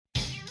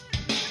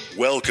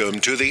Welcome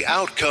to the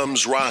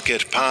Outcomes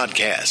Rocket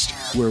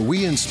podcast, where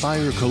we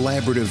inspire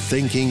collaborative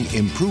thinking,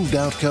 improved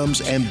outcomes,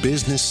 and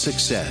business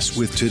success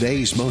with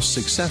today's most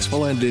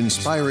successful and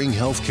inspiring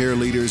healthcare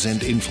leaders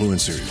and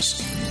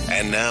influencers.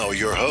 And now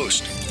your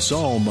host,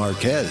 Saul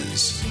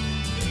Marquez.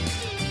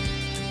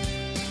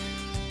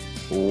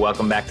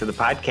 Welcome back to the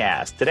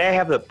podcast. Today I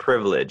have the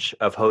privilege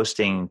of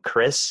hosting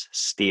Chris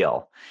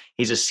Steele.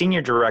 He's a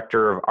Senior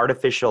Director of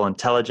Artificial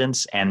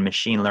Intelligence and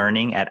Machine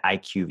Learning at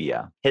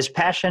IQVIA. His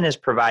passion is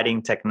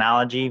providing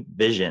technology,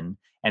 vision,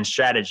 and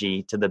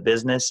strategy to the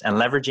business and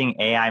leveraging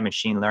AI,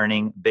 machine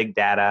learning, big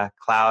data,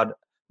 cloud,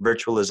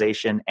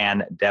 virtualization,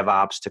 and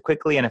DevOps to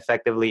quickly and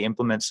effectively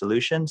implement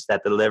solutions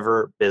that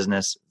deliver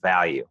business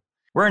value.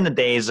 We're in the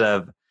days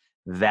of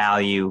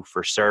value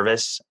for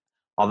service.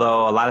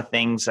 Although a lot of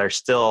things are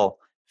still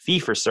fee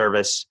for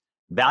service,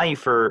 fee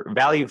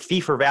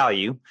for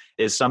value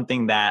is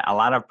something that a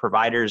lot of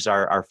providers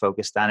are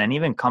focused on, and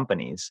even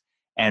companies.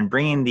 And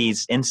bringing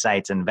these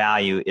insights and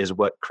value is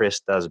what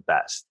Chris does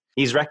best.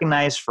 He's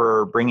recognized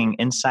for bringing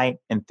insight,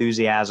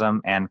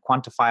 enthusiasm, and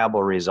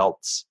quantifiable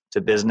results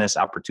to business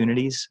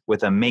opportunities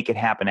with a make it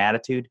happen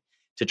attitude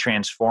to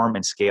transform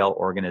and scale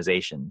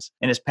organizations.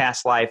 In his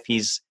past life,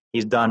 he's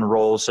done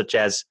roles such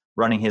as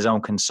running his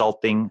own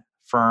consulting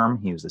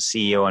firm. He was the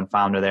CEO and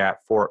founder there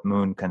at Fort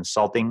Moon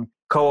Consulting,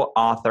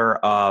 co-author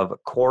of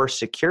Core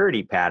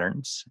Security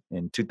Patterns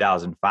in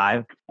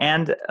 2005,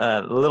 and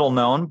little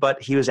known,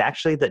 but he was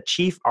actually the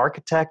chief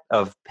architect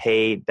of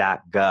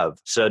Pay.gov.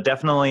 So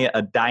definitely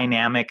a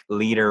dynamic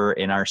leader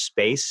in our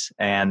space,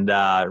 and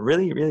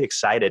really, really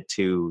excited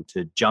to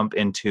jump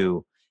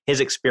into his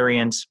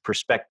experience,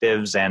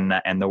 perspectives, and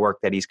the work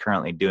that he's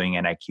currently doing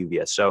at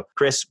IQVIA. So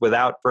Chris,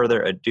 without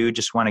further ado,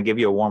 just want to give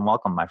you a warm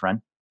welcome, my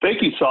friend.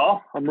 Thank you,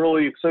 Saul. I'm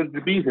really excited to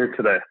be here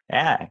today.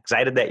 Yeah,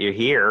 excited that you're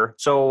here.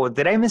 So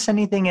did I miss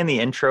anything in the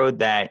intro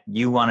that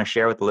you want to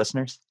share with the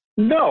listeners?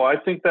 No, I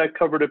think that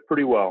covered it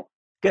pretty well.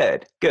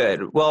 Good.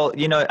 Well,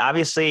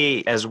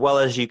 obviously, as well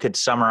as you could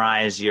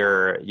summarize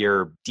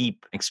your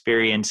deep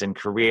experience and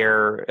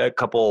career, a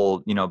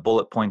couple,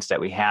 bullet points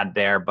that we had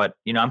there. But,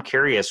 I'm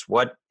curious,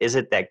 what is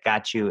it that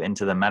got you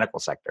into the medical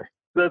sector?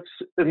 That's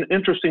an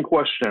interesting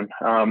question.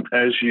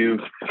 As you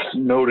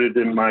noted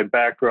in my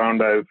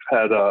background, I've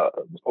had a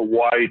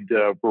wide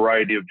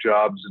variety of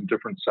jobs in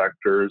different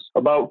sectors.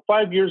 About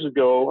 5 years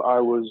ago, I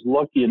was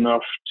lucky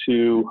enough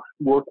to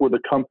work with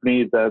a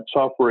company that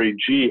Software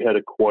AG had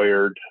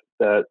acquired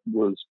that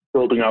was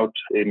building out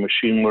a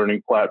machine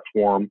learning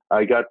platform.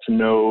 I got to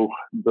know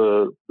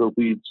the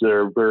leads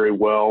there very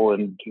well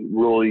and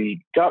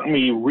really got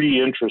me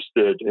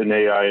reinterested in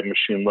AI and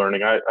machine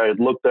learning. I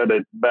had looked at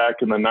it back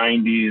in the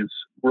 90s,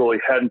 really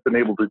hadn't been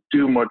able to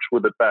do much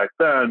with it back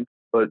then,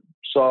 but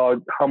saw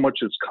how much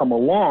it's come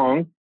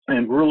along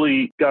and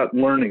really got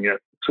learning it.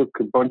 Took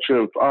a bunch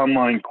of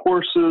online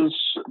courses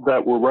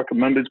that were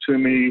recommended to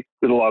me,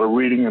 did a lot of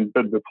reading and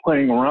been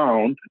playing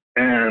around,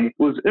 and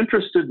was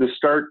interested to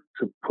start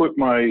to put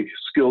my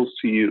skills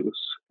to use.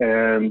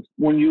 And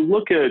when you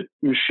look at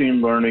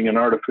machine learning and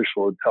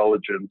artificial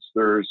intelligence,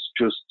 there's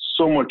just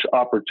so much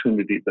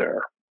opportunity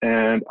there.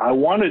 And I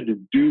wanted to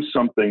do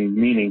something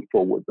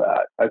meaningful with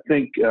that. I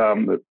think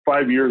that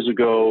 5 years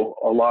ago,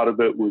 a lot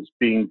of it was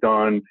being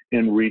done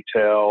in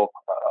retail,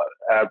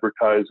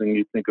 advertising.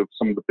 You think of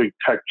some of the big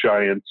tech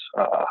giants,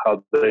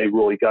 how they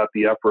really got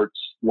the efforts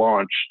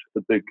launched,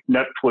 the big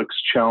Netflix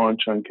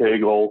challenge on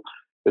Kaggle,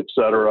 et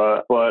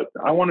cetera. But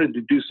I wanted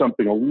to do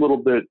something a little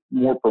bit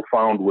more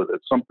profound with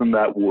it, something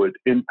that would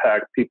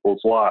impact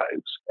people's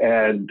lives.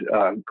 And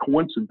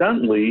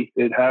coincidentally,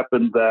 it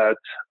happened that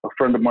a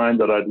friend of mine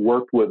that I'd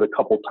worked with a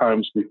couple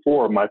times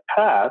before in my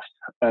past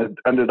had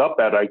ended up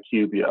at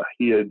IQVIA.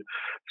 He had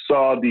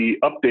saw the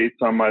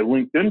updates on my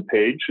LinkedIn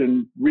page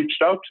and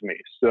reached out to me.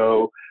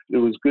 So it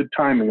was good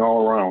timing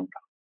all around.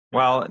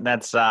 Well,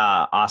 that's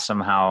awesome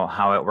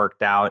how it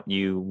worked out.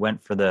 You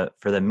went for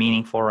the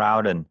meaningful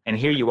route, and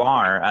here you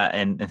are.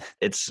 And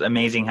it's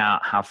amazing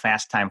how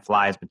fast time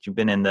flies. But you've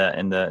been in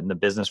the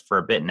business for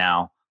a bit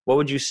now. What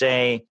would you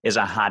say is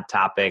a hot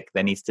topic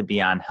that needs to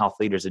be on health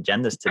leaders'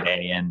 agendas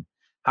today? And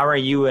how are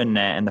you and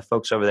the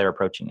folks over there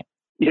approaching it?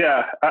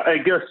 Yeah, I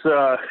guess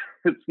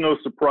it's no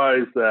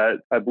surprise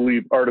that I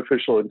believe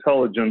artificial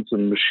intelligence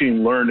and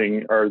machine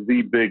learning are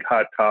the big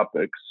hot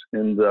topics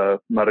in the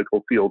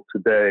medical field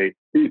today.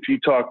 If you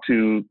talk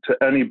to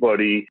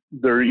anybody,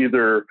 they're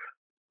either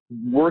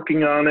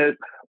working on it,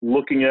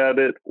 looking at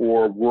it,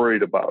 or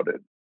worried about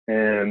it.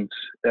 And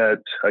at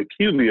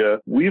IQVIA,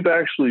 we've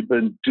actually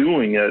been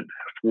doing it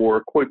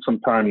for quite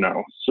some time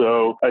now.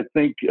 So I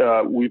think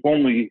we've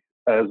only,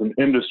 as an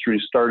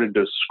industry, started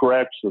to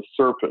scratch the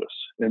surface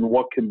in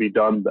what can be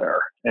done there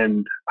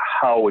and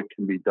how it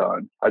can be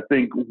done. I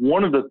think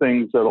one of the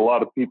things that a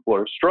lot of people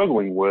are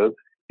struggling with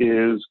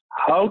is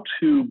how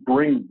to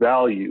bring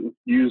value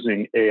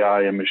using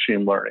AI and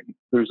machine learning.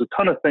 There's a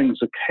ton of things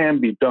that can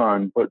be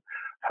done, but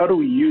how do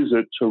we use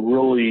it to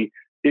really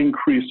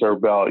increase our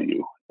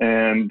value?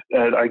 And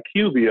at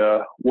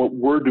IQVIA, what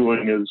we're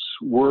doing is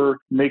we're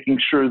making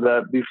sure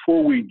that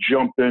before we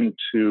jump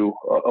into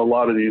a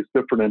lot of these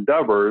different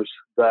endeavors,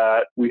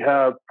 that we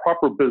have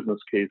proper business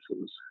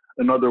cases.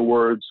 In other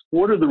words,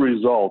 what are the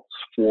results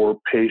for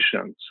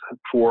patients,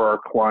 for our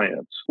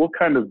clients? What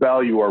kind of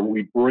value are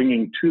we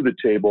bringing to the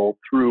table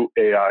through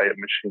AI and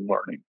machine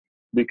learning?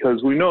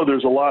 Because we know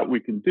there's a lot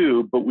we can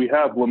do, but we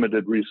have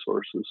limited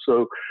resources.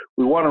 So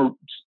we want to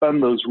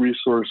spend those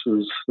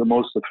resources the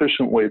most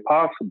efficient way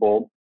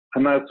possible.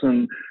 And that's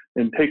in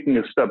taking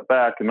a step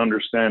back and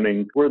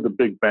understanding where the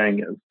big bang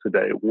is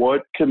today.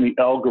 What can the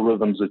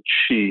algorithms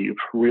achieve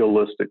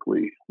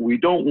realistically? We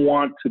don't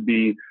want to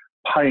be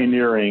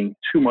pioneering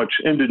too much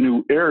into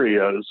new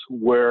areas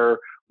where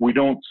we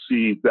don't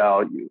see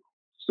value.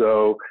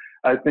 So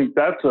I think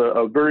that's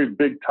a very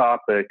big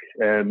topic,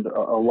 and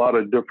a lot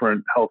of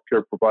different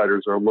healthcare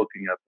providers are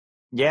looking at.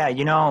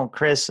 Yeah,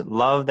 Chris,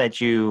 love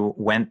that you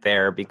went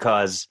there,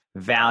 because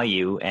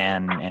value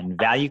and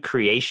value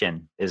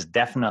creation is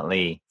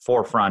definitely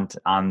forefront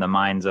on the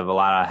minds of a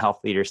lot of health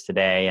leaders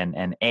today.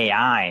 And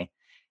AI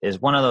is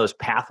one of those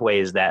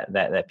pathways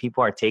that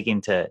people are taking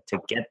to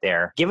get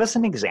there. Give us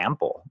an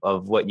example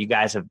of what you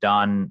guys have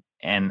done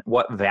and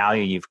what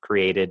value you've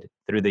created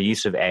through the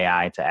use of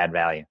AI to add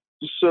value.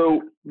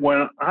 So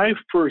when I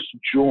first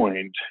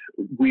joined,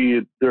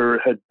 there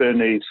had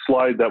been a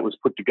slide that was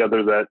put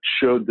together that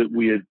showed that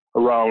we had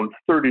around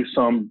 30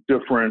 some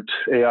different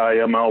AI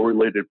ML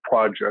related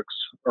projects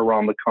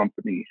around the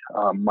company.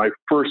 My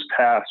first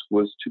task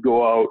was to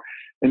go out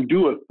and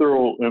do a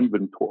thorough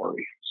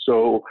inventory.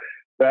 So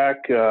back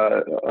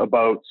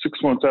about 6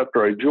 months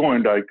after I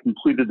joined, I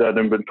completed that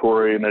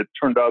inventory, and it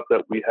turned out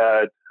that we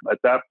had, at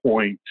that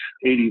point,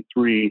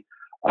 83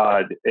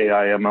 odd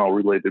AI ML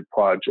related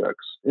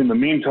projects. In the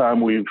meantime,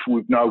 we've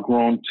now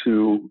grown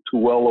to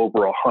well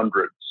over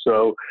 100.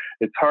 So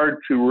it's hard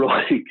to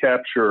really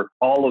capture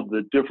all of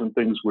the different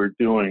things we're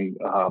doing.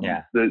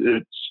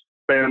 It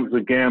spans the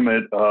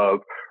gamut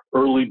of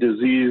early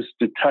disease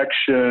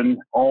detection,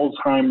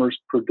 Alzheimer's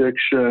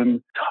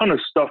prediction, ton of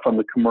stuff on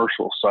the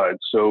commercial side.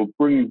 So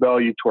bringing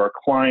value to our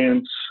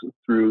clients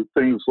through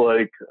things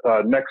like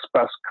next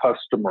best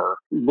customer,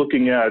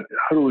 looking at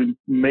how do we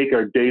make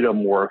our data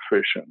more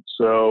efficient.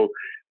 So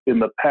in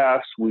the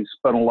past, we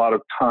spent a lot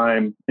of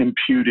time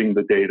imputing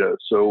the data.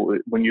 So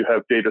when you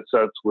have data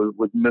sets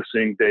with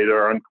missing data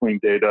or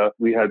unclean data,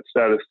 we had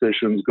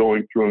statisticians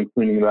going through and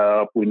cleaning that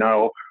up. We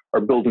now are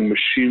building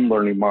machine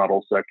learning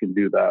models that can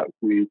do that.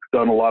 We've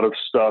done a lot of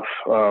stuff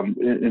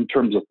in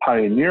terms of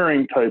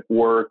pioneering type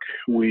work.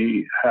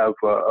 We have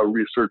a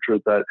researcher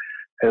that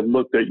had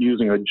looked at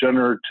using a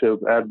generative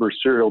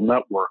adversarial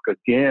network,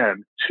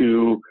 again,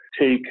 to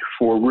take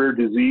for rare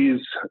disease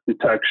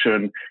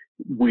detection.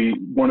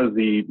 One of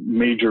the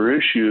major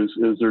issues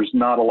is there's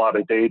not a lot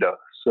of data.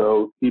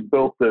 So he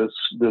built this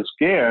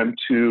GAN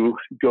to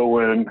go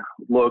in,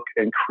 look,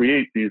 and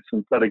create these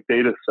synthetic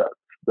data sets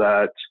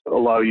that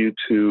allow you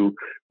to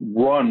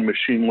run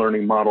machine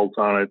learning models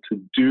on it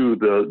to do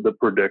the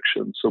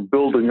prediction. So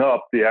building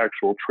up the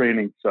actual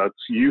training sets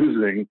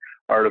using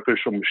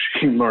artificial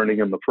machine learning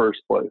in the first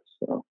place.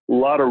 So a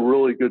lot of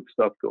really good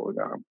stuff going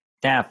on.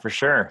 Yeah, for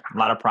sure. A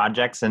lot of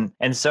projects. And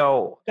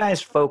so you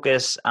guys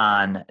focus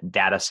on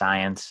data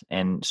science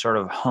and sort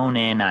of hone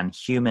in on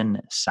human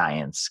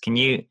science. Can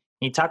you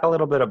talk a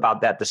little bit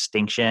about that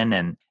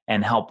distinction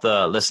and help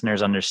the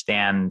listeners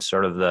understand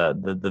sort of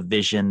the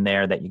vision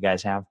there that you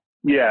guys have?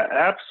 Yeah,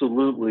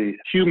 absolutely.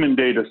 Human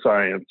data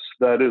science,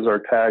 that is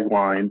our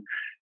tagline.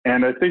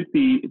 And I think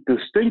the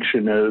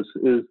distinction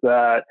is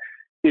that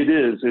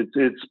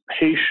it's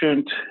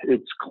patient,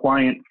 it's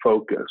client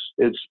focused.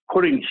 It's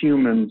putting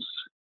humans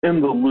in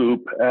the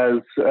loop as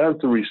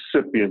the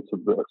recipients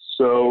of this.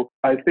 So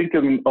I think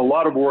in a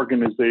lot of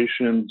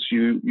organizations,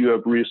 you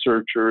have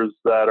researchers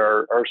that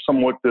are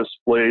somewhat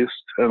displaced,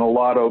 and a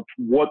lot of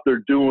what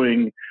they're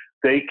doing,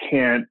 they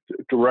can't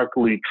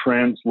directly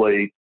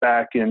translate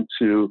back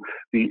into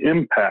the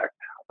impact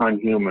on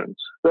humans.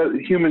 But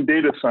human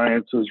data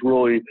science is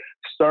really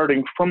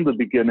starting from the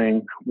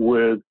beginning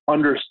with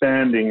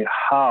understanding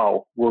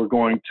how we're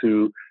going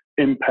to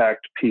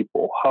impact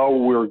people, how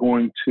we're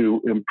going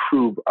to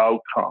improve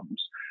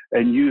outcomes,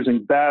 and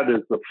using that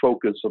as the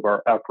focus of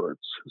our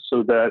efforts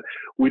so that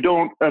we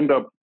don't end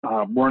up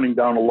running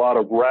down a lot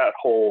of rat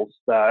holes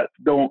that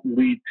don't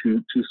lead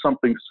to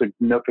something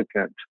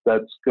significant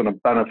that's going to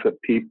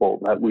benefit people,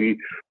 that we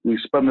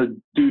spend the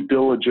due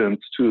diligence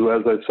to,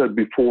 as I said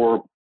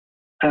before,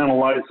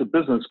 analyze the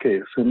business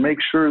case and make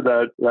sure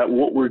that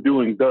what we're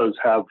doing does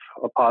have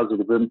a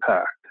positive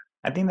impact.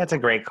 I think that's a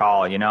great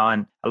call, and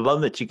I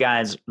love that you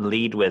guys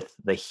lead with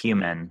the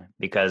human,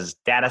 because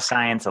data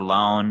science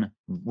alone,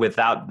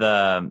 without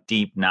the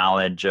deep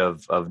knowledge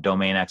of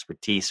domain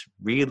expertise,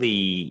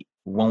 really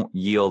won't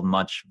yield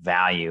much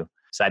value.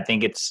 So I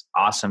think it's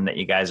awesome that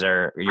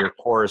your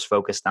core is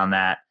focused on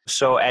that.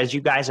 So as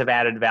you guys have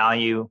added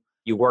value,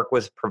 you work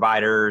with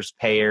providers,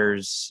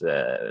 payers,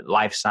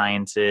 life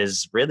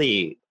sciences,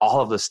 really all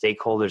of the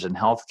stakeholders in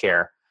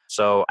healthcare.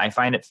 So I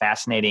find it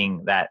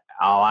fascinating that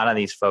a lot of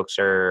these folks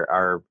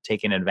are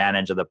taking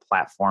advantage of the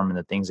platform and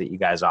the things that you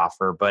guys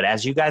offer. But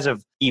as you guys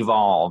have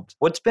evolved,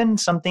 what's been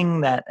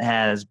something that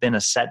has been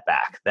a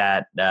setback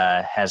that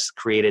has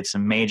created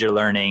some major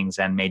learnings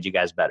and made you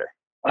guys better?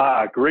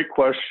 Great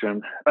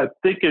question. I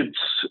think it's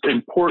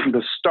important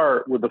to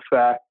start with the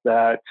fact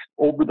that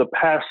over the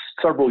past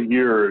several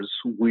years,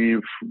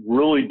 we've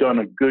really done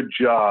a good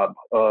job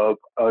of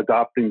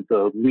adopting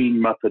the lean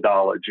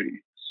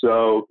methodology.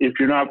 So if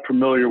you're not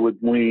familiar with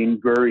lean,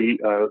 very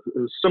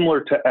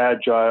similar to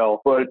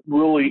agile, but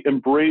really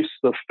embrace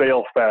the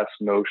fail fast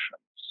notion.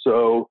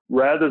 So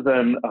rather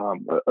than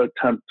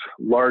attempt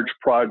large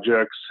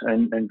projects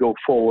and go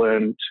full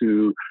in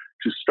to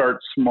start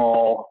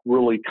small,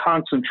 really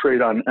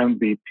concentrate on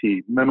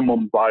MVP,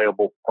 minimum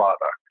viable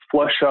product.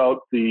 Flesh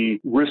out the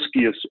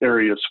riskiest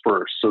areas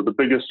first. So the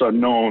biggest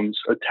unknowns,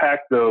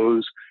 attack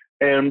those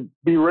and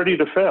be ready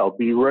to fail.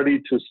 Be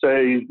ready to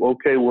say,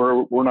 okay,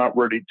 we're not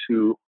ready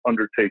to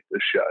undertake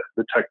this yet.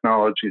 The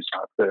technology is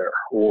not there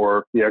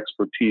or the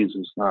expertise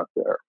is not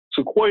there.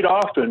 So quite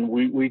often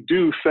we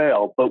do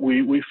fail, but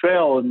we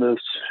fail in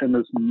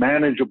this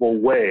manageable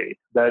way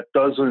that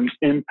doesn't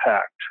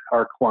impact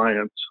our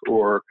clients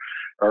or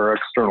our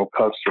external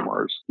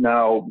customers.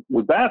 Now,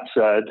 with that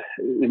said,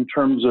 in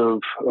terms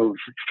of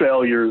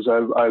failures,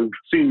 I've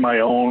seen my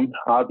own,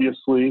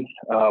 obviously.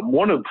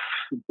 One of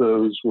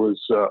those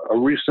was a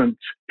recent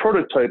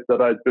prototype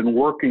that I'd been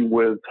working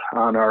with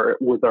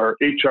with our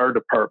HR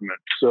department.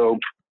 So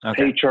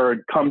okay. HR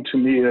had come to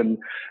me and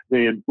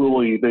they'd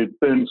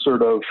been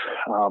sort of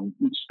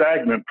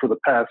stagnant for the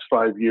past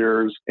 5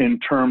 years in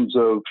terms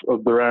of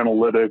their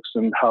analytics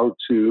and how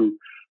to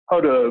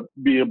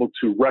be able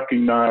to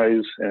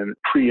recognize and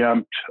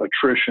preempt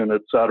attrition, et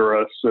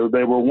cetera. So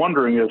they were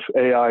wondering if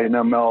AI and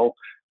ML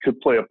could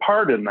play a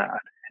part in that.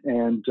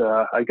 And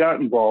I got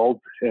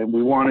involved and I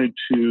wanted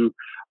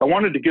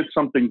to get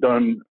something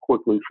done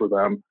quickly for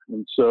them.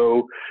 And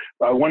so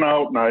I went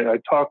out and I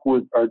talked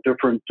with our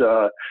different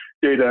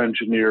data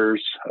engineers,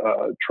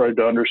 tried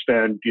to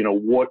understand,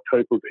 what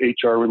type of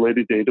HR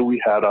related data we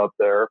had out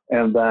there,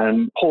 and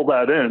then pull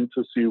that in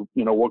to see,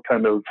 what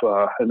kind of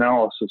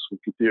analysis we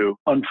could do.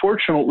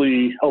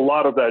 Unfortunately, a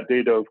lot of that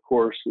data, of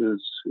course,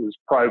 is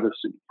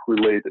privacy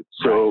related.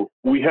 So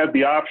we had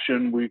the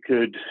option, we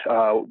could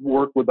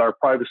work with our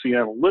privacy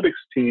analytics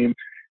team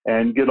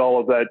and get all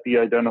of that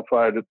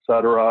de-identified, et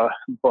cetera.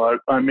 But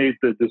I made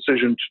the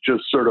decision to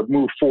just sort of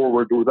move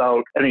forward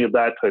without any of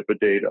that type of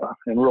data.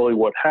 And really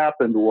what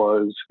happened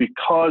was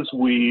because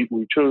we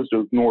chose to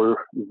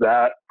ignore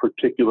that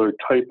particular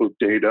type of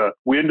data,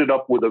 we ended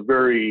up with a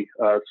very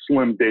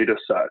slim data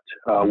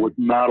set with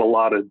not a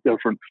lot of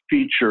different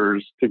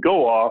features to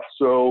go off.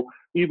 So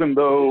even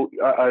though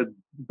I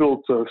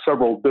built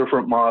several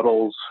different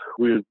models,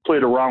 we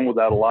played around with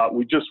that a lot.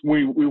 We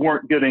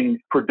weren't getting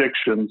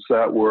predictions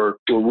that were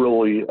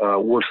really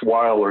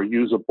worthwhile or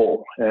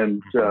usable. And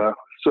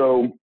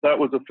so that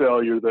was a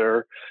failure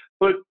there.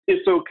 But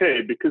it's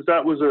okay because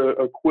that was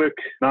a quick,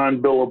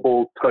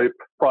 non-billable type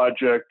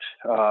project.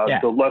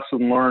 The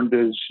lesson learned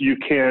is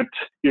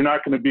you're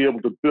not going to be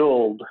able to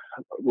build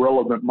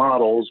relevant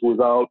models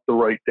without the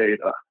right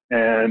data.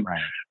 And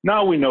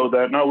now we know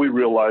that, now we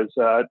realize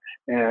that,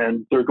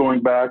 and they're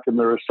going back and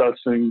they're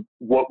assessing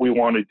what we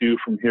want to do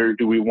from here.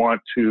 Do we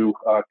want to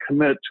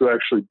commit to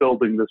actually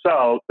building this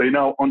out? They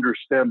now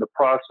understand the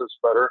process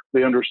better.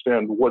 They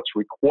understand what's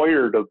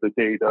required of the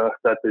data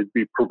that they'd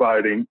be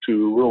providing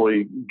to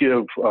really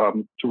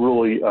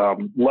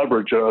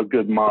leverage a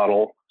good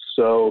model.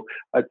 So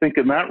I think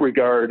in that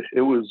regard, it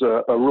was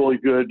a really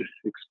good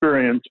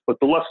experience. But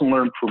the lesson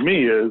learned for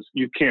me is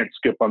you can't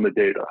skip on the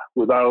data.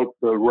 Without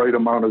the right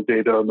amount of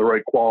data and the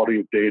right quality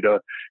of data,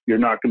 you're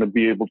not going to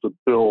be able to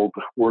build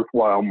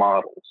worthwhile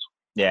models.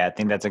 Yeah, I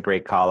think that's a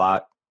great call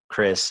out,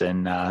 Chris.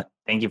 And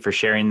thank you for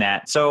sharing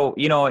that. So,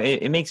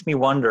 it makes me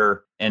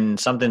wonder, and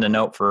something to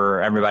note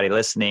for everybody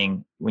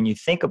listening, when you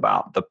think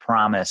about the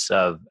promise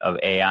of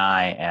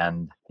AI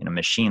and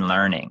machine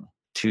learning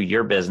to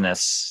your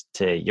business,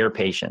 to your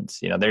patients,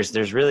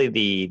 there's really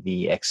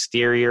the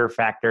exterior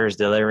factors,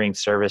 delivering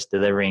service,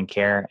 delivering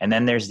care. And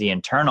then there's the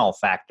internal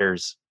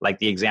factors, like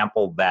the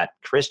example that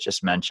Chris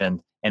just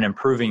mentioned, and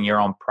improving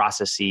your own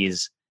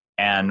processes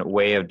and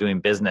way of doing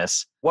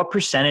business. What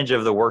percentage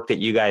of the work that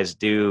you guys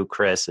do,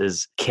 Chris,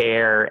 is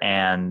care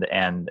and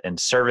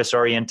service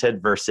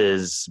oriented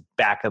versus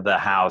back of the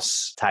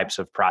house types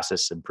of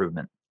process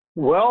improvement?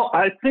 Well,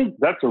 I think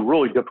that's a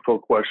really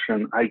difficult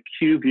question.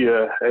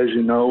 IQVIA, as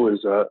you know,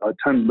 is a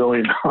 $10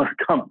 billion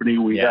company.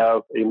 We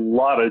have a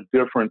lot of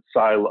different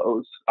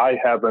silos. I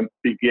haven't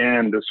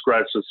began to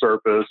scratch the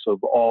surface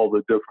of all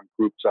the different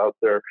groups out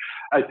there.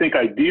 I think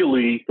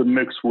ideally the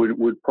mix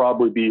would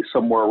probably be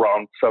somewhere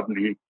around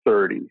 70-30.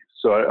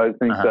 So I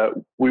think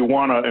that we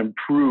want to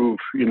improve,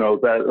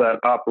 that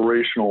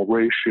operational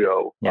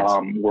ratio. Yes.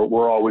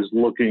 We're always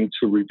looking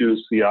to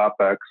reduce the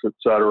OpEx, et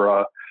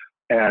cetera.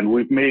 And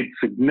we've made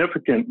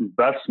significant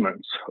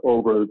investments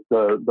over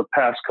the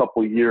past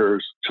couple of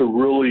years to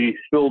really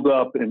build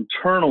up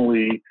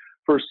internally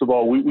first of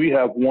all, we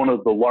have one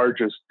of the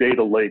largest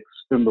data lakes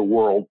in the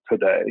world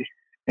today.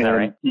 And all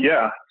right.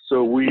 Yeah,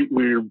 so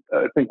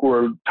I think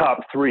we're top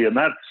 3, and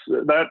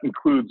that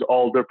includes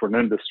all different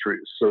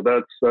industries. So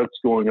that's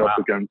going up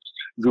against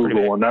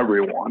Google and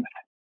everyone.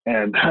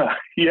 And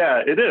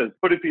yeah, it is.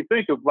 But if you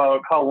think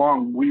about how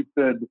long we've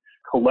been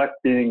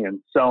collecting and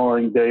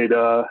selling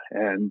data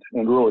and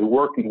really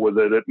working with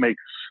it, it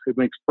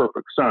makes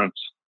perfect sense.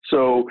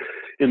 So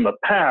in the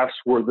past,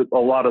 where a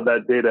lot of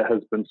that data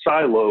has been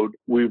siloed,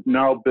 we've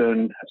now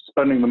been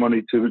spending the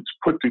money to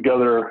put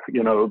together,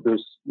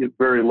 this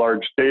very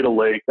large data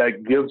lake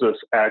that gives us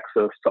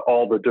access to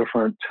all the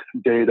different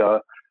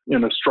data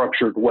in a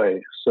structured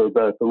way so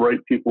that the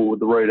right people with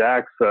the right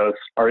access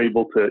are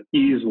able to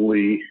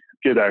easily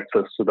get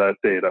access to that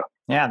data.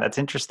 Yeah, that's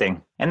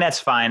interesting. And that's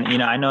fine.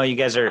 I know you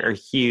guys are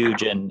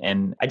huge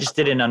and I just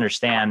didn't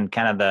understand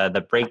kind of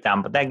the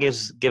breakdown, but that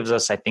gives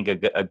us, I think,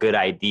 a good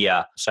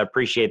idea. So I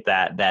appreciate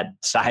that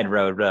side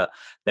road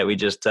that we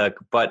just took.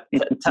 But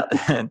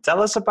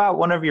tell us about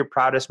one of your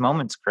proudest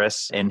moments,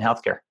 Chris, in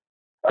healthcare.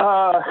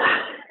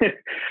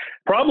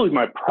 Probably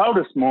my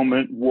proudest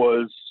moment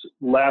was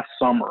last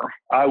summer.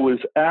 I was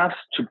asked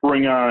to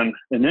bring on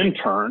an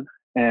intern.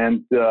 And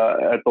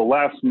at the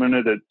last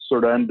minute, it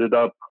sort of ended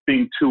up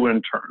being 2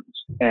 interns.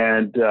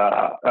 And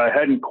I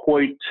hadn't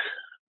quite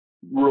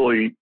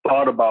really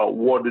thought about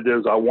what it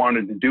is I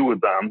wanted to do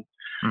with them.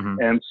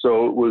 Mm-hmm. And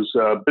so it was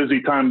a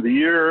busy time of the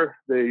year.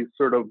 They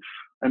sort of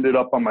ended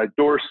up on my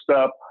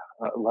doorstep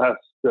last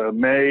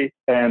May,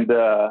 and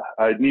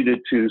I needed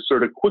to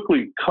sort of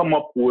quickly come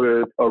up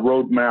with a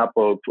roadmap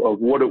of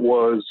what it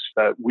was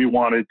that we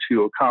wanted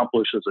to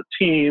accomplish as a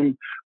team,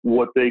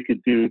 what they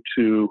could do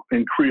to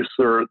increase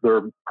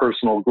their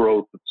personal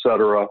growth, et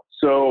cetera.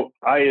 So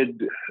I had,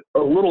 a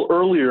little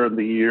earlier in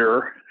the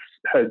year,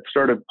 had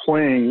started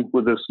playing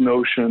with this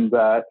notion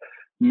that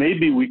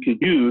maybe we could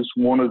use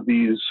one of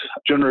these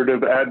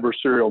generative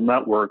adversarial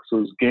networks,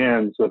 those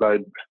GANs that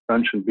I'd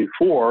mentioned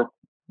before.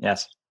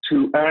 Yes.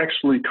 To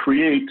actually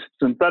create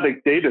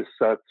synthetic data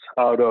sets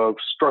out of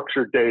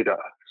structured data.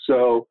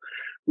 So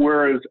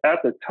whereas at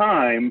the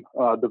time,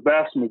 the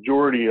vast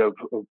majority of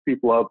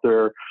people out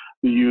there,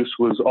 the use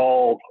was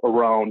all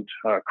around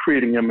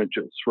creating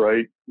images,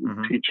 right?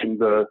 Mm-hmm. Teaching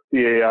the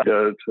AI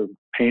to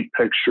paint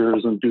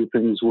pictures and do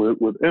things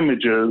with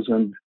images.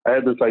 And I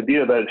had this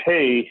idea that,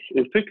 hey,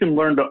 if it can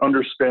learn to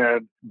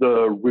understand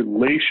the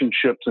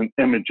relationships in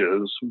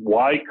images,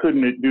 why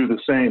couldn't it do the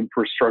same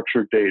for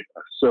structured data?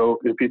 So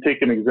if you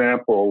take an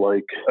example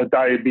like a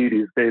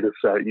diabetes data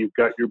set, you've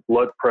got your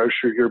blood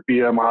pressure, your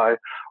BMI,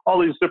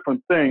 all these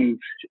different things.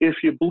 If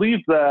you believe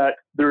that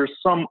there's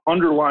some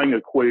underlying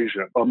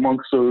equation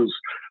amongst those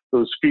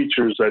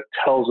features that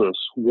tells us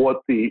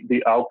what the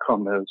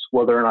outcome is,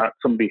 whether or not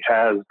somebody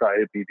has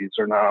diabetes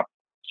or not,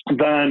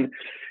 then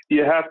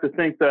you have to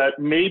think that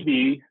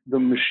maybe the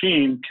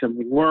machine can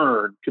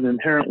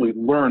inherently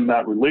learn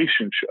that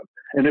relationship.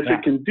 And if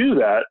it can do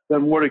that,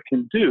 then what it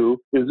can do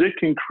is it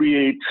can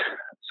create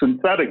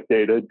synthetic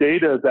data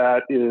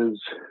that is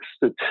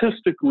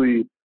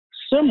statistically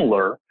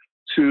similar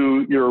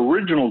to your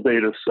original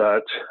data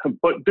set,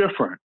 but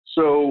different.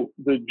 So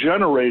the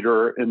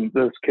generator, in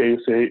this case,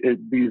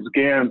 these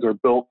GANs are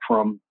built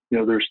from,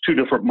 there's 2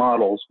 different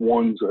models.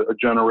 One's a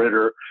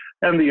generator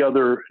and the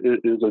other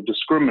is a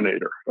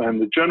discriminator. And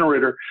the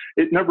generator,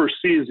 it never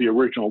sees the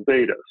original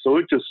data. So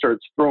it just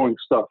starts throwing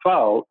stuff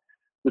out.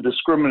 The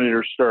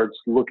discriminator starts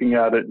looking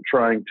at it and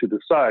trying to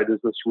decide, is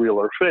this real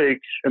or fake?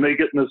 And they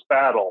get in this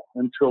battle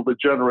until the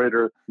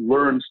generator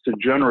learns to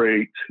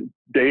generate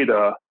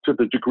data to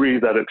the degree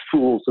that it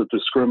fools the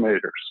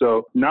discriminator.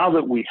 So now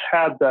that we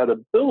have that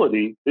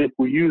ability, if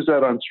we use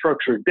that on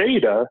structured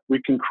data,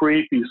 we can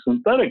create these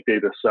synthetic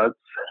data sets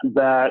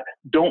that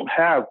don't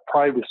have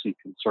privacy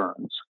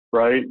concerns,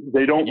 right?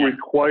 They don't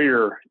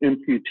require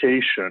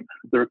imputation.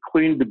 They're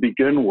clean to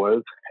begin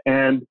with.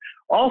 And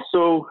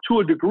also, to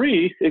a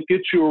degree, it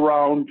gets you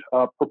around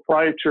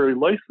proprietary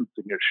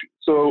licensing issues.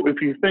 So if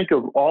you think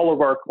of all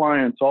of our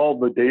clients, all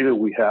the data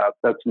we have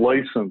that's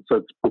licensed,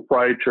 that's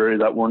proprietary,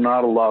 that we're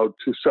not allowed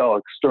to sell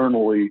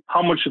externally,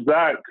 how much of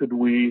that could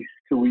we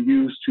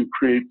use to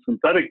create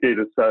synthetic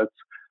data sets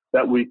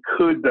that we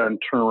could then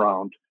turn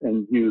around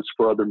and use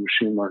for other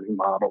machine learning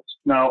models?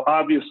 Now,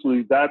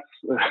 obviously, that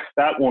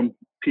one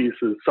piece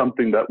is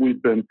something that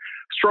we've been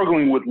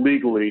struggling with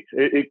legally.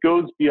 It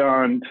goes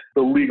beyond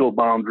the legal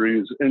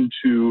boundaries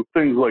into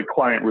things like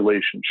client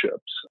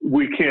relationships.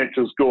 We can't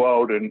just go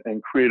out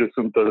and create a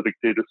synthetic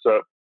data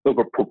set of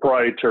a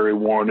proprietary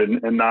one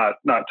and not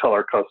tell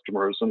our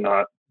customers and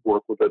not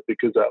work with it,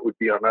 because that would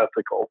be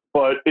unethical.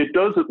 But it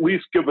does at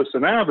least give us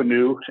an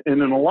avenue.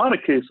 And in a lot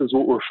of cases,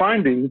 what we're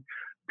finding,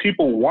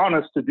 people want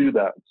us to do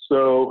that.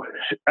 So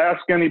ask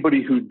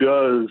anybody who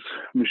does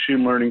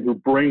machine learning, who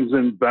brings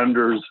in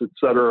vendors, et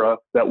cetera,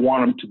 that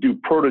want them to do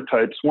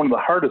prototypes. One of the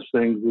hardest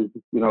things is,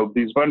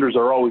 these vendors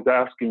are always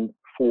asking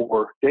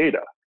for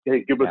data.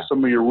 Hey, give us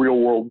some of your real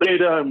world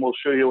data and we'll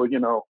show you,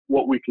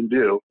 what we can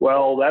do.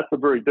 Well, that's a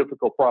very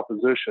difficult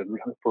proposition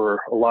for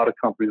a lot of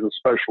companies,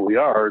 especially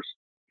ours.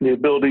 the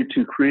ability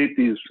to create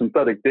these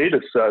synthetic data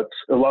sets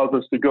allows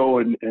us to go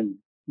and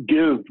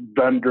give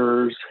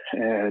vendors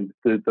and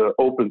the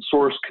open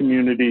source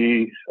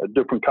community,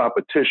 different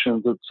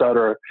competitions, et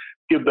cetera,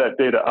 give that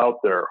data out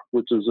there,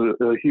 which is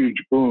a huge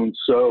boon.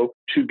 So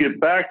to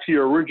get back to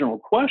your original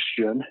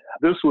question,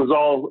 this was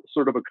all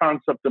sort of a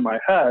concept in my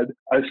head.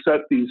 I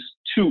set these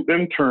 2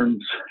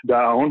 interns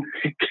down,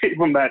 gave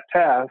them that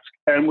task,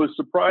 and was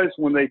surprised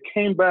when they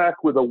came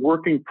back with a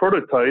working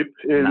prototype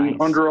in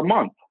under a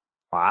month.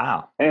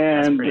 Wow.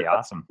 And that's pretty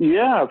awesome.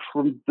 Yeah,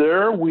 from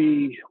there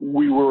we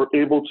were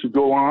able to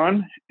go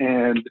on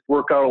and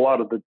work out a lot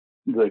of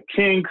the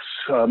kinks,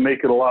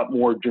 make it a lot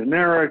more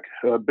generic,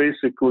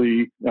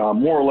 basically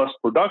more or less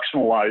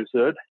productionalize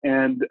it,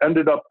 and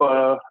ended up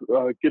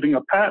getting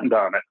a patent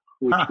on it,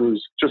 which was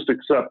just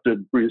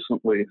accepted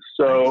recently.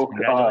 So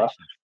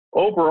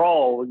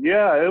overall,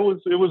 yeah, it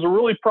was a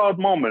really proud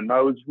moment.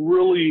 I was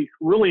really,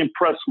 really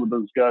impressed with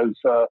those guys.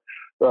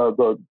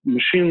 The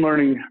machine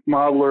learning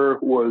modeler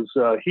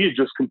he had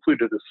just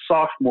completed his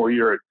sophomore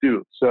year at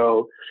Duke.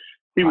 So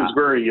he was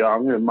very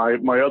young, and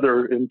my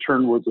other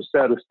intern was a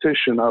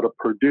statistician out of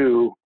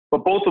Purdue.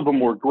 But both of them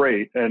were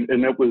great, and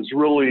it was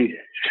really,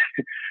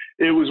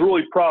 it was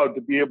really proud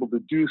to be able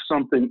to do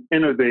something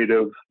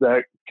innovative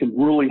that can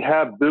really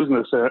have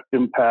business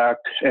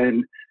impact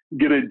and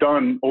get it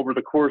done over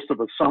the course of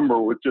a summer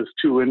with just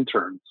 2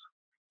 interns.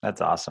 That's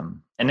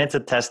awesome. And it's a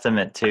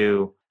testament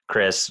to,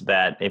 Chris,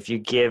 that if you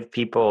give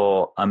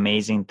people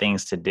amazing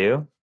things to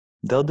do,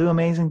 they'll do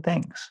amazing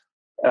things.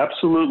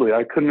 Absolutely.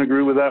 I couldn't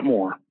agree with that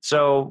more.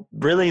 So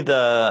really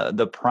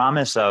the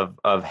promise of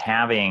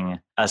having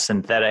a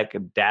synthetic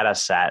data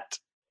set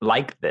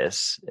like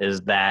this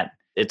is that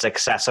it's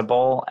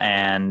accessible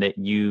and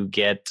you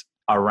get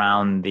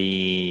around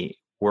the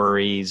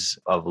worries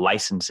of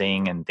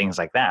licensing and things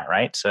like that,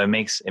 right? So it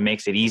makes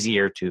it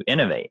easier to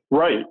innovate.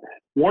 Right.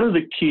 One of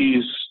the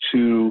keys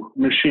to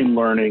machine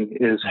learning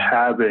is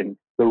having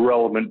the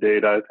relevant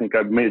data. I think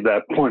I've made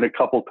that point a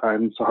couple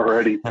times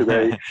already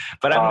today.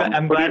 But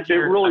I'm glad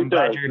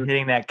you're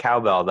hitting that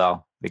cowbell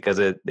though, because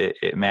it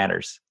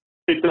matters.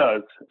 It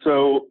does.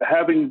 So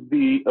having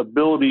the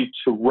ability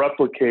to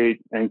replicate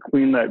and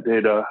clean that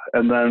data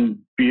and then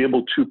be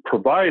able to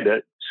provide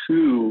it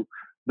to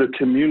the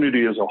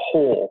community as a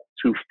whole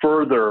to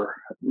further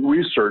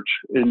research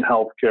in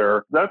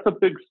healthcare, that's a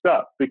big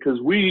step,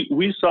 because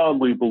we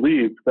solidly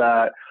believe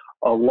that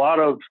a lot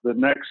of the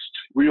next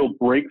real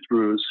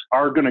breakthroughs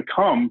are going to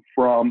come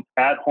from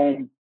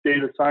at-home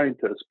data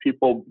scientists,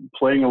 people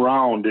playing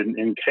around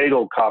in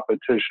Kaggle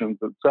competitions,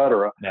 et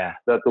cetera. Yeah.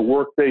 That the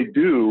work they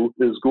do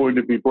is going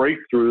to be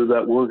breakthrough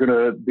that we're going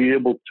to be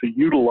able to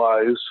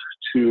utilize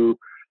to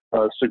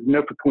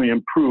significantly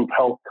improve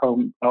health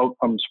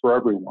outcomes for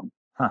everyone.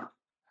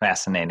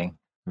 Fascinating.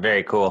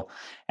 Very cool.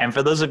 And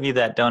for those of you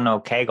that don't know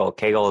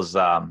Kaggle is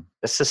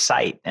it's a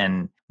site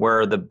and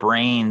where the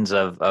brains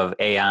of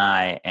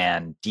AI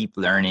and deep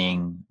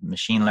learning,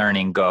 machine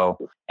learning go,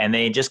 and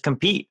they just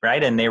compete,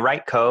 right? And they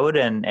write code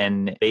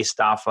and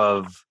based off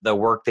of the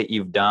work that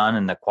you've done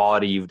and the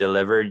quality you've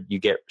delivered, you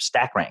get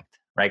stack ranked,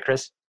 right,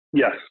 Chris?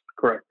 Yes,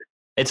 correct.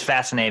 It's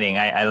fascinating.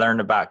 I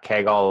learned about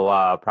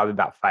Kaggle probably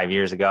about 5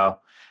 years ago.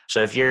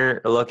 So if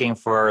you're looking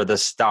for the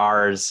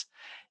stars,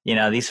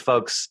 these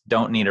folks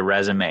don't need a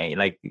resume.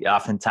 Like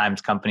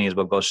oftentimes companies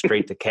will go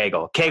straight to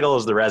Kaggle. Kaggle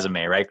is the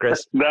resume, right,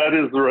 Chris? That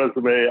is the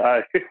resume.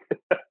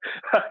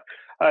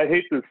 I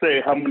hate to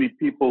say how many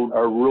people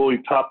are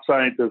really top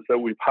scientists that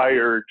we've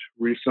hired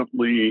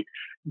recently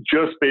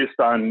just based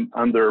on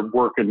their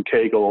work in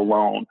Kaggle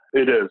alone.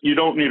 It is. You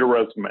don't need a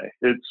resume.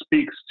 It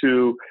speaks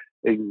to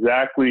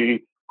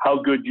exactly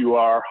how good you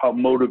are, how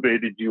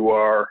motivated you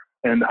are,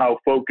 and how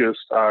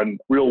focused on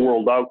real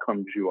world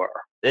outcomes you are.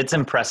 It's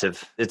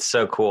impressive. It's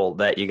so cool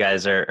that you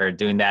guys are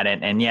doing that.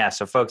 And yeah,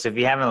 so folks, if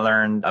you haven't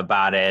learned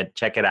about it,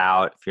 check it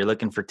out. If you're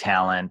looking for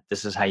talent,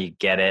 this is how you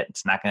get it.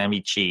 It's not going to be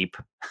cheap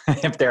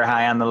if they're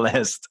high on the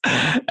list,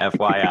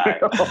 FYI.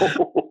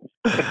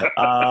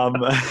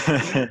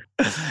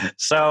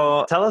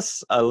 So tell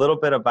us a little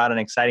bit about an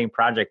exciting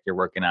project you're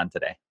working on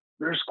today.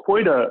 There's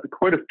quite a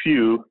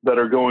few that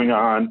are going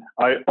on.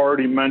 I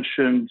already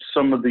mentioned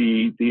some of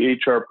the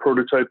HR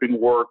prototyping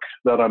work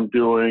that I'm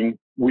doing.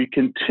 We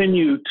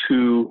continue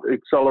to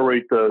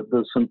accelerate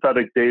the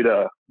synthetic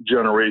data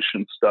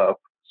generation stuff.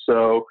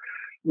 So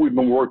we've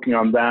been working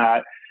on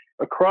that.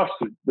 Across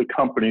the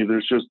company,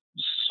 there's just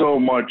so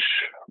much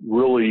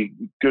really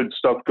good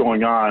stuff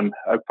going on.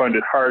 I find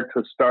it hard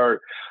to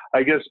start.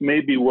 I guess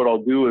maybe what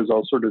I'll do is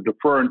I'll sort of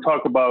defer and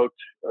talk about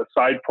a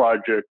side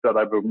project that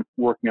I've been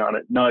working on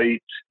at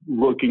night,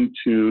 looking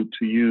to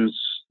use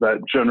that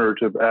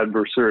generative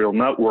adversarial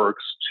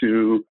networks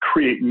to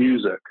create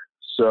music.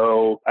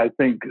 So I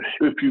think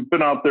if you've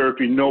been out there, if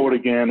you know what a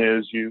GAN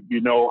is, you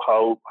know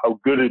how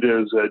good it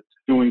is at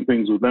doing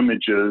things with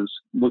images,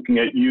 looking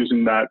at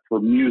using that for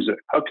music.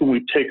 How can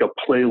we take a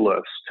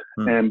playlist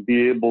and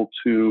be able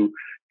to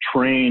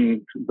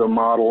train the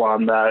model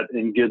on that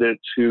and get it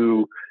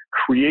to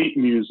create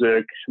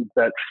music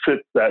that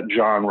fits that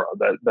genre,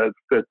 that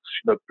fits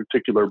the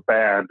particular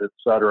band,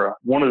 etc.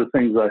 One of the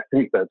things I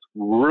think that's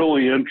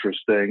really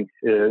interesting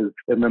is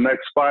in the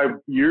next 5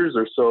 years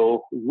or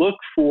so, look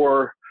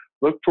for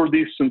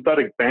these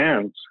synthetic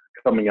bands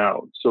coming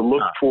out. So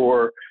look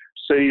for,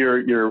 say,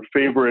 your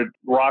favorite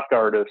rock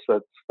artist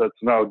that's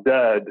now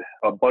dead,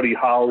 a Buddy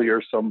Holly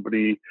or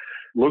somebody.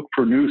 Look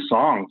for new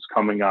songs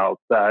coming out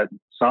that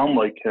sound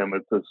like him.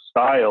 It's his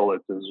style,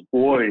 it's his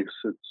voice,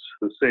 it's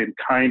the same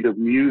kind of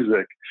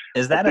music.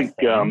 Is that a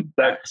thing?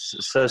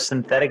 So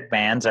synthetic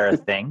bands are a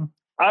thing?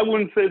 I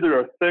wouldn't say they're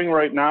a thing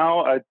right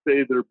now. I'd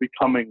say they're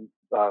becoming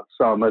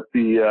some. At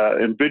the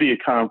NVIDIA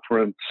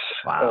conference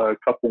a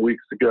couple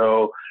weeks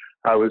ago,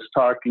 I was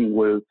talking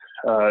with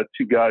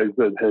two guys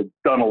that had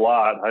done a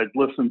lot. I'd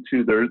listened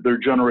to their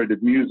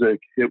generated music.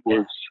 It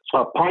was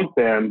a punk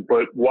band,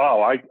 but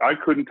wow, I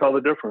couldn't tell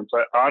the difference.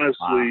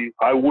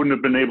 I wouldn't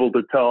have been able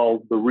to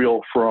tell the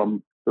real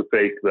from the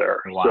fake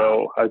there. Wow.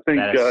 So I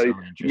think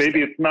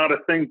maybe it's not a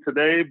thing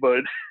today,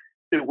 but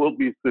it will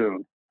be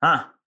soon.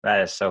 Huh.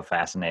 That is so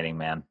fascinating,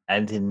 man. I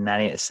did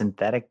not even,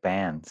 synthetic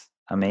bands.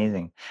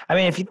 Amazing. I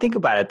mean, if you think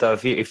about it though,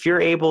 if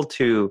you're able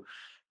to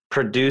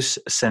produce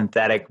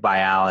synthetic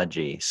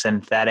biology,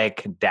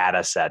 synthetic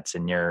data sets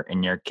in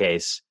your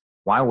case,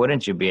 why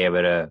wouldn't you be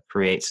able to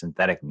create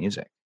synthetic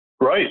music?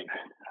 Right.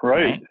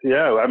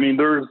 Yeah. I mean,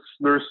 there's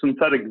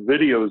synthetic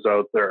videos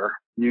out there.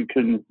 You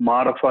can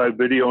modify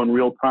video in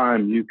real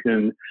time. You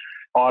can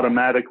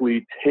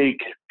automatically take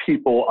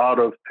people out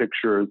of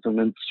pictures and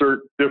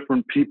insert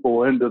different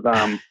people into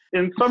them.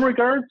 In some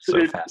regards,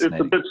 it's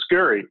a bit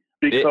scary.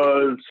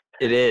 Because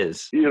it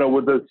is,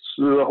 with the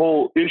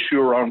whole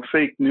issue around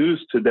fake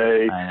news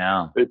today, I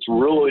know it's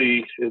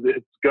really,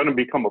 it's going to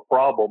become a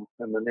problem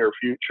in the near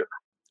future.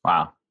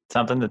 Wow.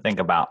 Something to think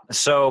about.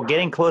 So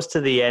getting close to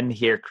the end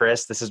here,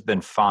 Chris, this has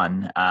been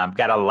fun. I've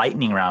got a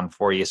lightning round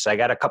for you. So I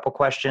got a couple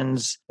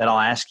questions that I'll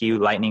ask you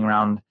lightning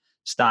round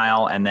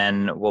style, and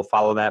then we'll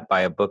follow that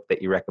by a book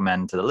that you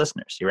recommend to the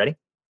listeners. You ready?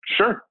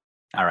 Sure.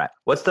 All right.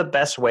 What's the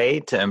best way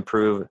to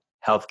improve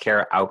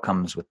healthcare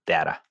outcomes with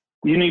data?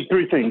 You need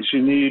three things.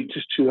 You need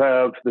to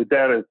have the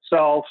data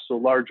itself, so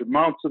large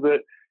amounts of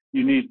it.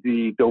 You need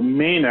the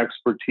domain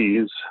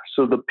expertise,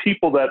 so the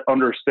people that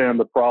understand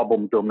the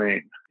problem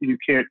domain. You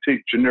can't take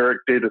generic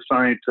data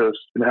scientists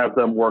and have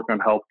them work on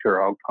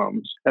healthcare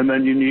outcomes. And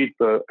then you need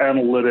the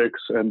analytics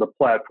and the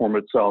platform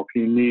itself.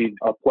 You need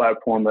a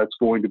platform that's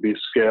going to be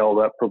scaled,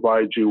 that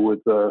provides you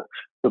with the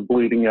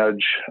bleeding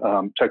edge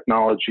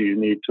technology you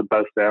need to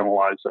best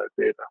analyze that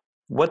data.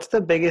 What's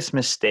the biggest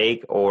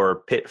mistake or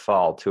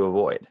pitfall to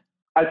avoid?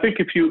 I think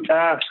if you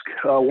ask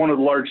one of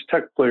the large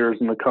tech players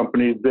in the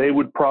company, they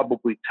would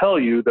probably tell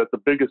you that the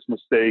biggest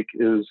mistake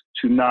is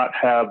to not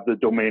have the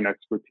domain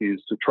expertise,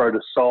 to try to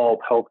solve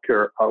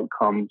healthcare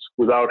outcomes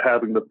without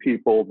having the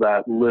people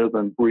that live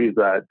and breathe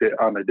that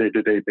on a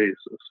day-to-day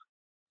basis.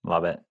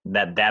 Love it.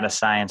 That data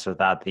science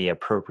without the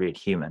appropriate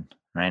human,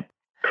 right?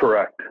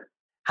 Correct.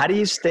 How do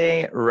you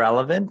stay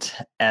relevant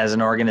as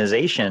an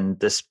organization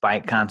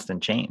despite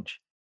constant change?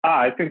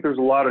 I think there's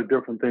a lot of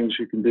different things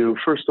you can do.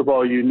 First of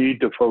all, you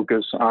need to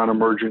focus on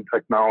emerging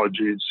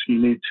technologies.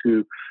 You need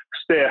to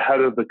stay ahead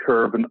of the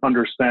curve and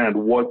understand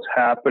what's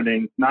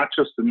happening, not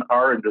just in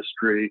our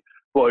industry,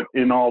 but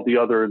in all the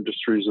other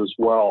industries as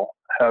well.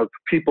 Have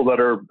people that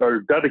are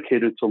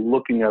dedicated to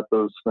looking at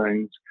those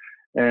things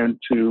and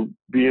to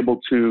be able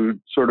to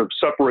sort of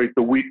separate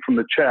the wheat from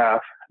the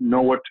chaff,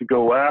 know what to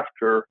go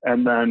after,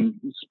 and then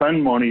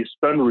spend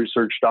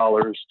research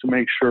dollars to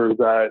make sure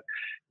that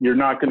you're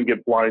not going to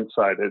get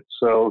blindsided.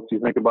 So if you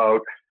think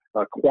about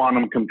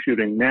quantum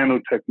computing,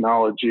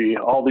 nanotechnology,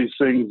 all these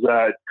things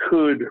that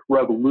could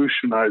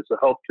revolutionize the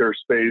healthcare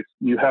space,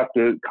 you have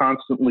to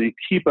constantly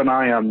keep an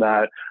eye on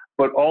that,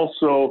 but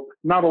also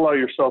not allow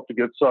yourself to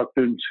get sucked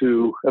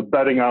into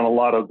betting on a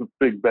lot of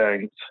big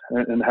bangs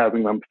and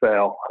having them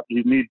fail.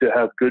 You need to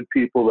have good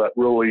people that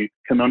really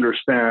can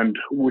understand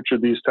which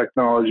of these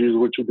technologies,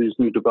 which of these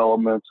new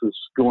developments is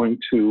going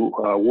to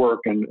work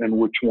and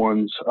which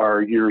ones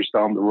are years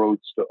down the road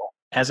still.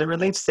 As it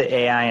relates to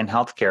AI in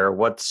healthcare,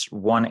 what's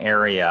one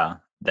area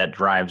that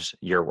drives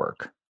your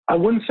work? I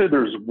wouldn't say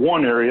there's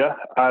one area.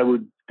 I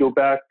would go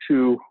back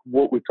to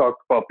what we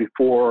talked about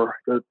before,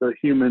 the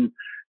human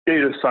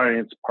data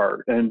science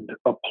part and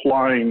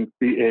applying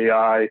the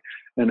AI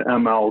and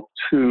ML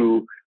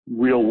to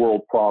real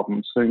world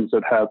problems, things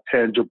that have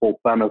tangible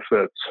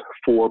benefits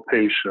for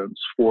patients,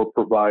 for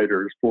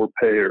providers, for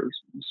payers.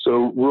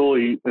 So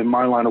really, in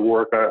my line of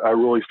work, I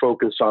really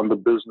focus on the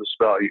business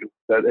value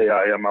that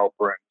AI ML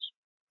brings.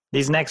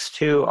 These next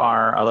two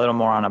are a little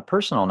more on a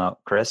personal note,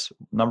 Chris.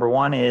 Number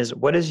one is,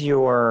 what is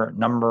your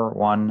number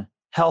one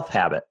health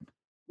habit?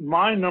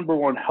 My number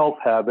one health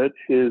habit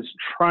is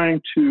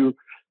trying to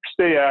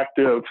stay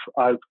active.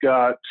 I've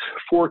got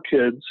 4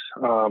 kids,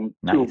 nice.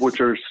 2 of which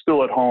are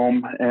still at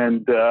home,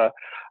 and I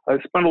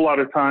spend a lot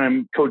of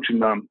time coaching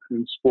them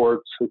in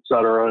sports, et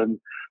cetera. And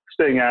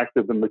staying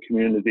active in the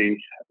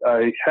community.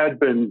 I had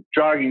been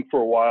jogging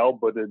for a while,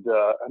 but it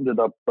ended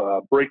up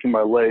breaking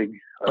my leg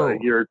a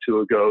year or two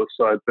ago.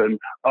 So I've been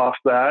off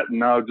that and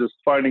now just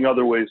finding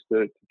other ways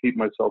to keep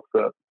myself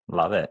fit.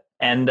 Love it.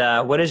 And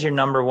what is your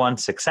number one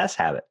success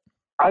habit?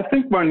 I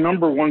think my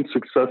number one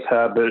success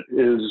habit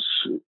is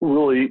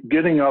really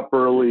getting up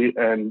early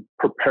and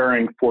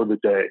preparing for the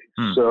day.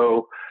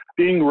 So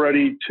being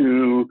ready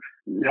to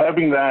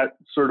having that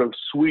sort of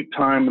sweet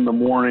time in the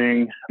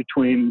morning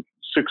between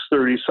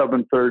 6:30,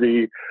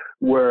 7:30,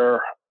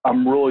 where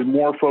I'm really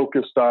more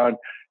focused on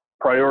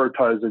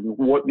prioritizing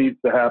what needs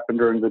to happen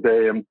during the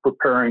day and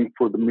preparing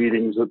for the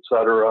meetings, et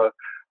cetera.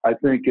 I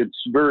think it's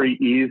very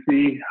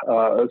easy,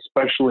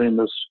 especially in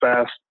this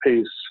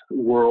fast-paced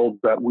world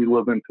that we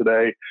live in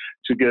today,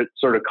 to get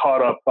sort of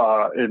caught up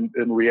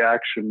in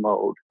reaction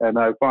mode. And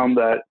I found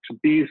that to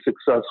be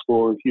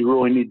successful, you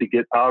really need to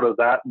get out of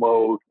that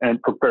mode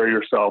and prepare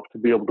yourself to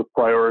be able to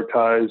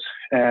prioritize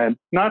and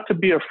not to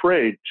be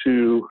afraid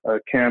to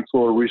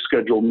cancel or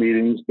reschedule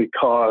meetings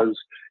because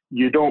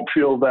you don't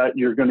feel that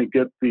you're going to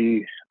get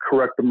the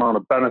correct amount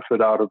of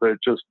benefit out of it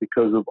just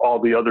because of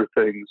all the other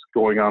things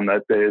going on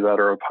that day that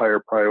are of higher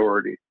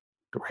priority.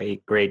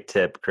 Great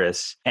tip,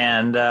 Chris.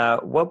 And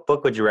what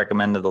book would you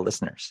recommend to the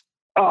listeners?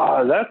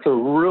 That's a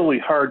really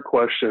hard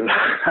question.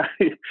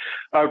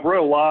 I've read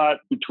a lot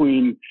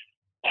between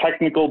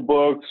technical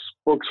books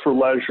for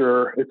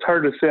leisure. It's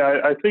hard to say.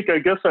 I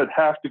guess I'd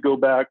have to go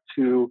back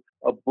to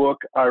a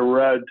book I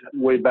read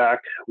way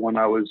back when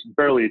I was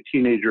barely a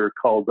teenager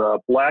called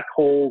Black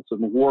Holes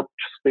and Warped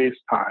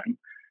Space-Time.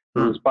 It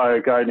was by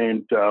a guy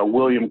named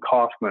William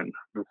Kaufman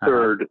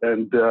III.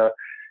 And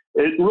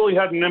it really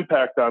had an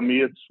impact on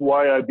me. It's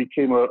why I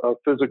became a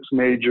physics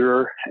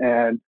major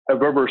and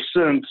have ever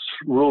since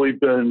really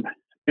been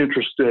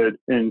interested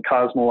in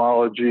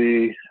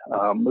cosmology,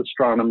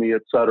 astronomy,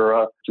 et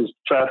cetera. Just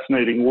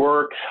fascinating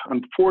work.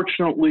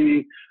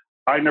 Unfortunately,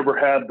 I never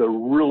had the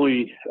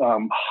really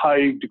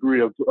high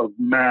degree of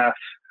math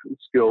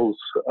skills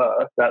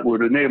that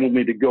would enable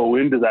me to go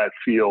into that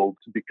field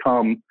to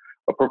become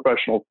a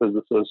professional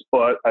physicist.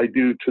 But I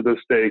do to this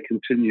day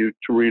continue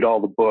to read all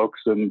the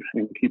books and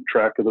keep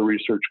track of the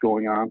research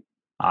going on.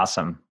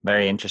 Awesome.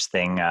 Very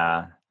interesting.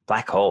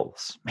 Black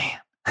holes, man.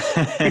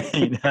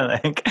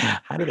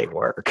 How do they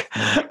work?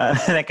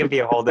 That could be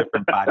a whole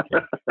different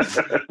podcast.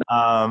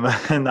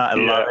 I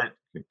love it.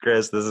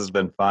 Chris, this has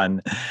been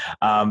fun.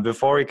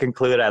 Before we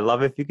conclude, I'd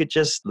love if you could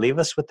just leave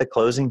us with the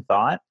closing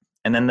thought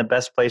and then the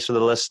best place where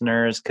the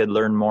listeners could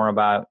learn more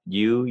about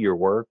you, your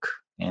work,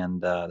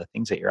 and the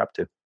things that you're up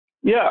to.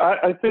 Yeah,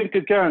 I think,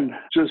 again,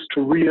 just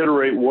to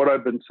reiterate what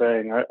I've been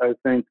saying, I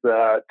think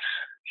that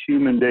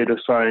human data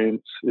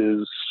science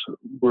is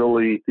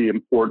really the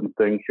important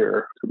thing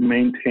here, to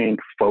maintain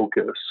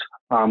focus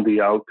on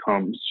the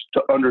outcomes,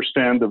 to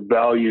understand the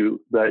value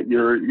that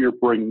you're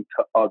bringing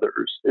to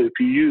others. If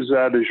you use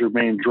that as your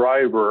main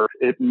driver,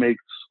 it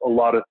makes a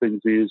lot of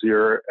things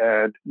easier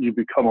and you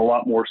become a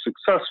lot more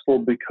successful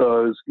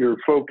because you're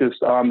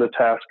focused on the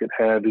task at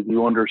hand and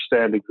you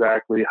understand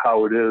exactly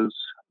how it is,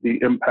 the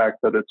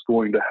impact that it's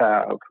going to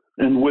have.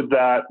 And with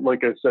that,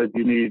 like I said,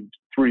 you need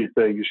three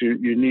things.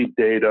 You need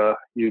data,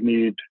 you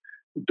need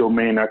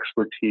domain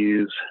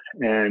expertise,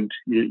 and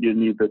you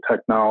need the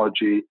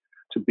technology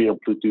to be able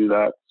to do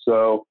that.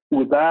 So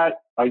with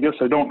that, I guess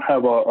I don't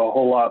have a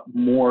whole lot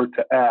more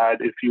to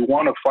add. If you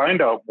want to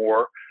find out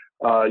more,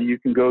 you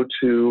can go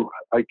to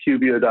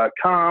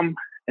IQVIA.com,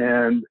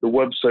 and the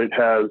website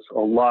has a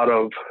lot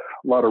of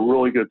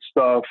really good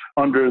stuff.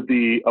 Under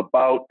the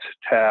About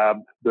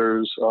tab,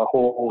 there's a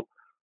whole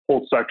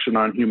section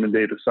on human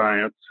data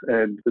science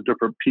and the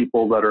different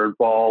people that are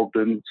involved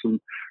and some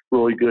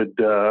really good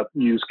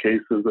use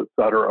cases, et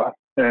cetera.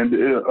 And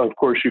of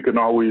course, you can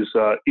always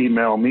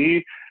email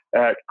me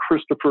at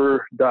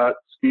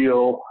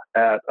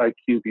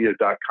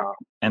christopher.steele@IQVIA.com.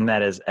 And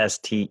that is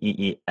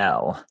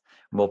STEEL.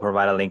 We'll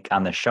provide a link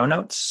on the show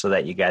notes so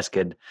that you guys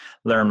could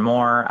learn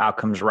more.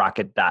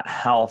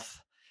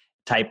 Outcomesrocket.health.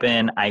 Type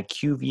in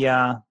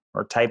IQVIA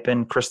or type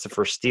in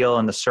Christopher Steele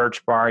in the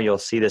search bar. You'll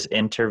see this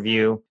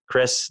interview.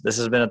 Chris, this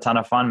has been a ton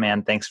of fun,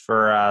 man. Thanks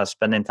for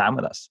spending time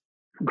with us.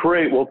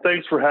 Great. Well,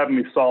 thanks for having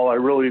me, Saul. I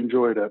really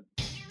enjoyed it.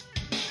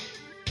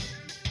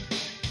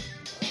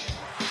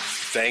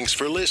 Thanks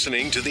for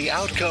listening to the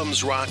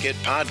Outcomes Rocket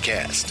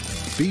podcast.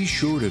 Be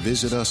sure to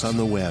visit us on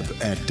the web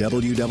at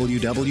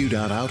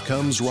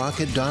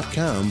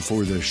www.outcomesrocket.com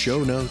for the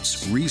show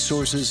notes,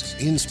 resources,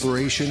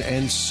 inspiration,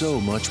 and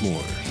so much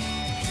more.